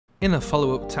In a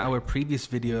follow-up to our previous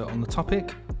video on the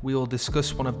topic, we will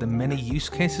discuss one of the many use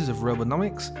cases of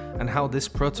Robonomics and how this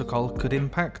protocol could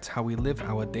impact how we live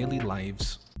our daily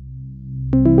lives.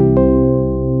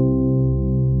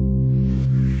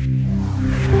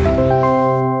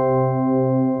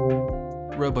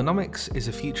 Robonomics is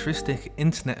a futuristic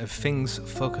Internet of Things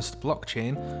focused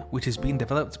blockchain which has been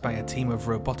developed by a team of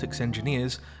robotics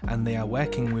engineers, and they are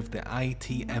working with the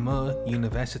ITMO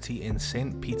University in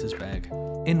St. Petersburg.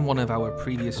 In one of our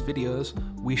previous videos,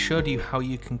 we showed you how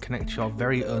you can connect your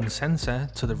very own sensor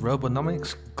to the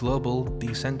Robonomics global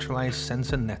decentralized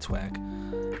sensor network.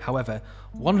 However,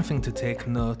 one thing to take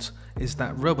note is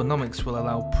that Robonomics will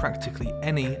allow practically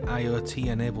any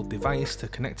IoT-enabled device to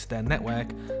connect to their network,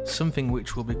 something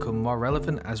which will become more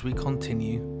relevant as we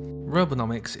continue.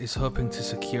 Robonomics is hoping to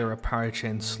secure a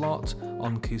parachain slot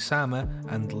on Kusama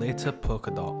and later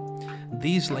Polkadot.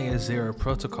 These Layer 0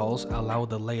 protocols allow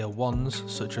the Layer 1s,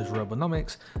 such as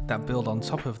Robonomics, that build on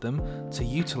top of them to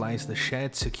utilize the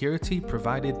shared security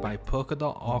provided by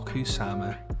Polkadot or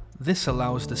Kusama. This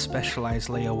allows the specialized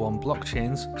Layer 1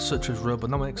 blockchains, such as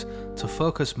Robonomics, to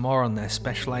focus more on their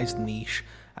specialized niche,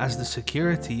 as the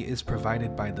security is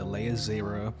provided by the Layer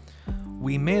 0.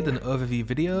 We made an overview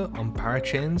video on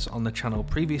parachains on the channel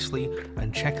previously,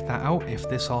 and check that out if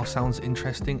this all sounds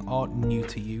interesting or new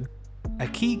to you. A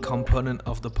key component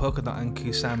of the Polkadot and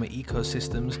Kusama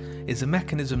ecosystems is a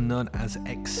mechanism known as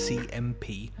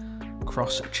XCMP,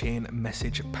 Cross-Chain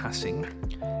Message Passing.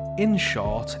 In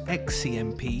short,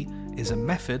 XCMP is a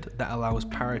method that allows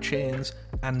parachains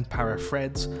and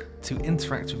parathreads to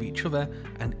interact with each other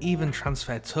and even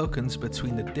transfer tokens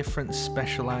between the different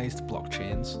specialized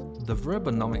blockchains. The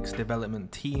Robonomics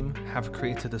development team have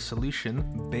created a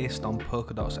solution based on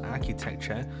Polkadot's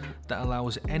architecture that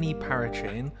allows any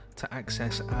parachain to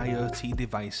access IoT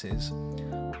devices.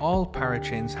 All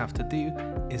parachains have to do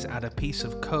is add a piece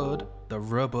of code, the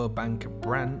Robobank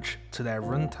branch, to their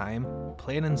runtime,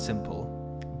 plain and simple.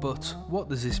 But what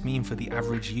does this mean for the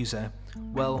average user?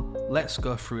 Well, let's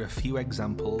go through a few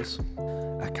examples.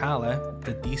 Akala,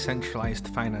 the decentralized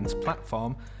finance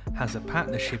platform, has a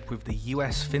partnership with the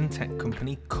US fintech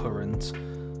company Current.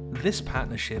 This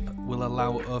partnership will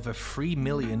allow over 3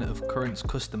 million of Current's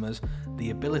customers the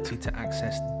ability to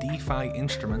access DeFi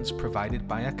instruments provided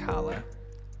by Akala.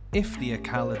 If the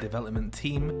Akala development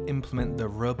team implement the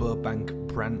Robobank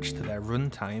branch to their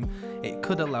runtime, it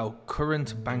could allow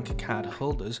current bank card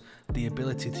holders the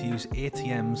ability to use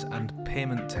ATMs and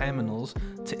payment terminals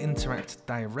to interact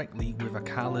directly with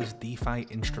Akala's DeFi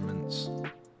instruments.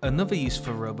 Another use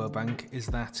for Robobank is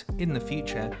that, in the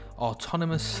future,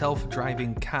 autonomous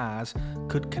self-driving cars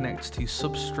could connect to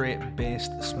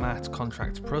substrate-based smart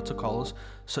contract protocols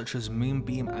such as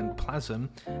Moonbeam and Plasm,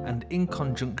 and in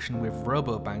conjunction with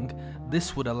Robobank,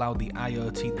 this would allow the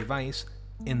IoT device,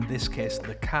 in this case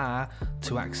the car,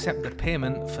 to accept the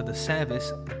payment for the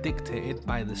service dictated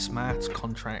by the smart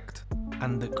contract.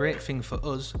 And the great thing for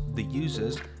us, the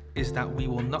users, is that we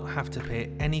will not have to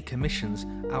pay any commissions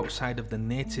outside of the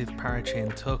native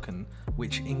parachain token,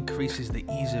 which increases the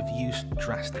ease of use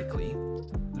drastically.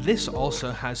 This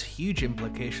also has huge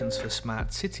implications for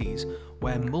smart cities,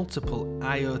 where multiple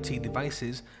IoT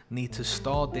devices need to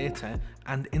store data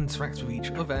and interact with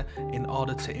each other in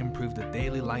order to improve the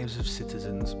daily lives of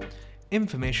citizens.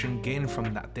 Information gained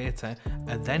from that data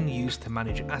are then used to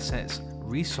manage assets,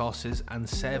 resources and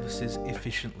services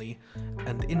efficiently,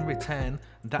 and in return,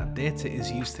 that data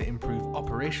is used to improve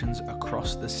operations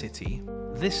across the city.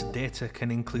 This data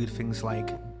can include things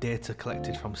like data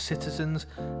collected from citizens,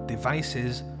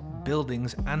 devices,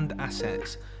 buildings and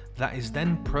assets that is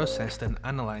then processed and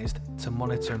analysed to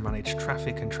monitor and manage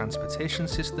traffic and transportation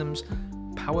systems,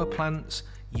 power plants,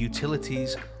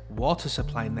 utilities, water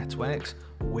supply networks,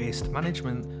 waste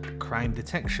management, crime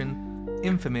detection,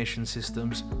 information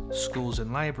systems, schools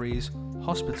and libraries,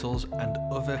 hospitals and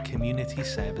other community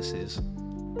services.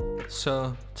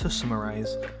 So, to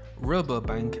summarise,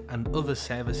 Robobank and other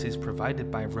services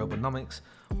provided by Robonomics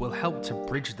will help to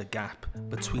bridge the gap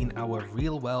between our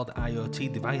real-world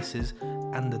IoT devices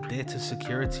and the data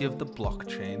security of the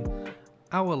blockchain.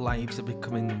 Our lives are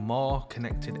becoming more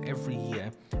connected every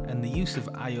year, and the use of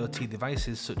IoT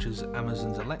devices such as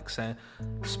Amazon's Alexa,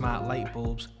 smart light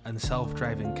bulbs and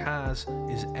self-driving cars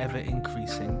is ever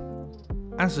increasing.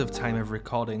 As of time of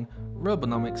recording,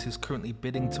 Robonomics is currently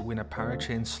bidding to win a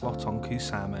parachain slot on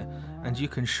Kusama, and you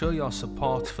can show your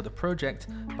support for the project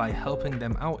by helping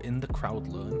them out in the crowd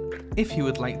loan. If you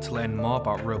would like to learn more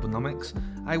about Robonomics,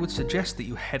 I would suggest that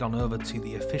you head on over to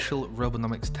the official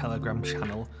Robonomics Telegram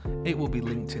channel. It will be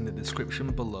linked in the description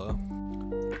below.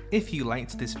 If you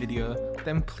liked this video,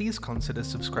 then please consider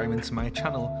subscribing to my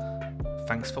channel.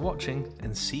 Thanks for watching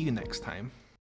and see you next time.